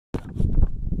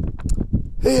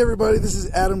Hey everybody, this is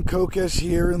Adam Kokesh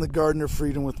here in the Garden of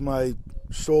Freedom with my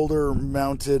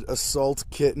shoulder-mounted assault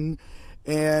kitten.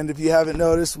 And if you haven't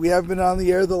noticed, we have been on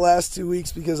the air the last 2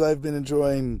 weeks because I've been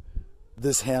enjoying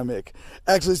this hammock.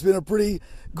 Actually, it's been a pretty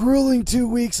grueling 2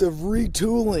 weeks of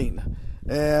retooling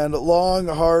and long,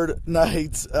 hard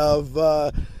nights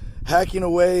of hacking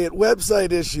away at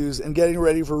website issues and getting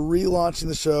ready for relaunching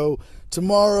the show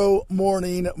tomorrow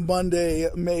morning, Monday,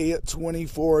 May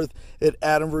 24th at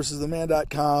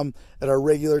adamversustheman.com at our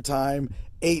regular time,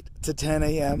 8 to 10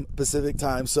 a.m. Pacific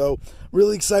time. So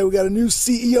really excited. We got a new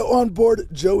CEO on board,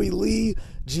 Joey Lee,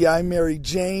 GI Mary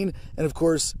Jane, and of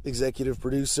course, executive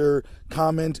producer,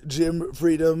 comment, Jim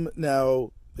Freedom.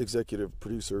 Now, executive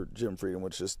producer Jim Freedom,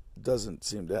 which just doesn't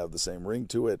seem to have the same ring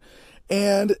to it.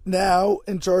 And now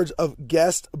in charge of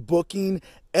guest booking,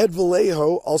 Ed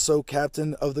Vallejo, also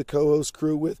captain of the co-host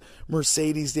crew with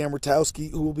Mercedes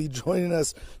Damertowski, who will be joining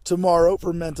us tomorrow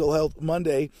for Mental Health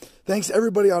Monday. Thanks to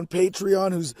everybody on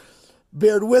Patreon who's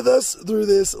bared with us through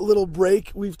this little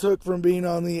break we've took from being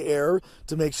on the air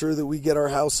to make sure that we get our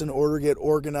house in order, get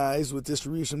organized with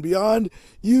distribution beyond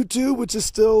YouTube, which is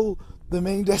still the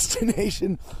main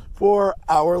destination for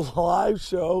our live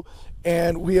show.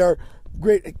 And we are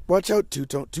great. Watch out,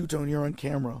 Two-Tone, you're on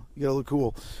camera. You gotta look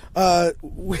cool. As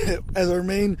our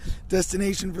main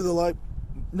destination for the live...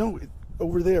 No,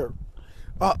 over there.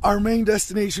 Our main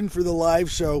destination for the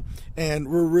live show, and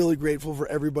we're really grateful for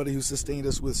everybody who sustained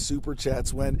us with super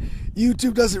chats when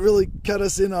YouTube doesn't really cut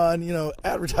us in on,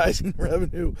 advertising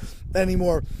revenue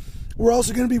anymore. We're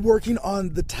also going to be working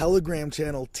on the Telegram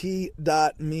channel,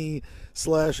 t.me/Adam.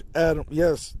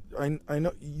 Yes, I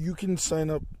know you can sign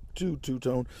up to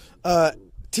Two-Tone.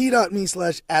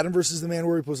 T.me/Adam versus the Man,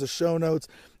 where we post the show notes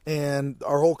and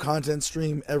our whole content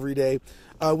stream every day.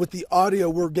 With the audio,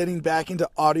 we're getting back into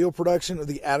audio production of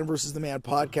the Adam versus the Man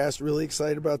podcast. Really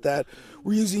excited about that.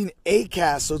 We're using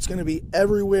Acast, so it's going to be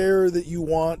everywhere that you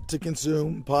want to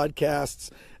consume podcasts,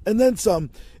 and then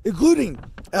some, including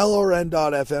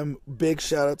LRN.FM. Big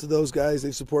shout out to those guys.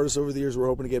 They've supported us over the years. We're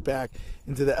hoping to get back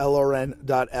into the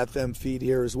LRN.FM feed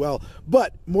here as well.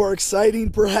 But more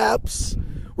exciting, perhaps,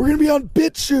 we're going to be on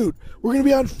Bitchute. We're going to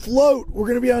be on Flote. We're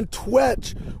going to be on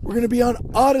Twetch. We're going to be on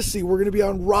Odysee. We're going to be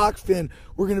on Rockfin.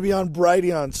 We're going to be on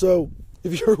Brighteon. So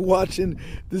if you're watching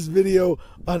this video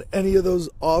on any of those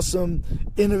awesome,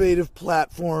 innovative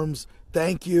platforms,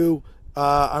 thank you.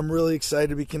 I'm really excited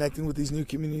to be connecting with these new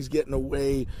communities, getting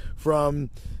away from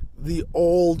the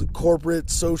old corporate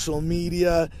social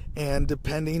media and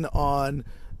depending on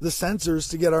the censors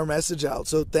to get our message out.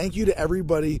 So thank you to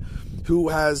everybody who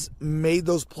has made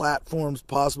those platforms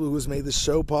possible, who has made the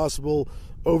show possible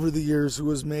over the years, who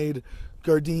has made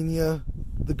Gardenia,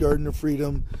 the Garden of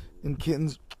Freedom, and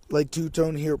kittens like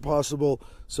Two-Tone here possible.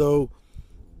 So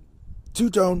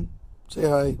Two-Tone, say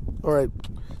hi. All right.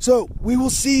 So we will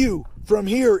see you from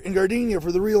here in Gardenia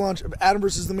for the relaunch of Adam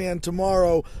vs. the Man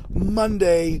tomorrow,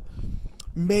 Monday,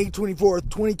 May 24th,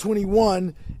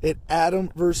 2021 at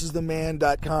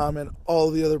adamversustheman.com and all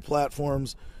the other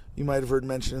platforms you might have heard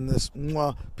mentioned in this.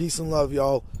 Mwah. Peace and love,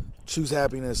 y'all. Choose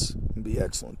happiness and be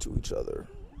excellent to each other.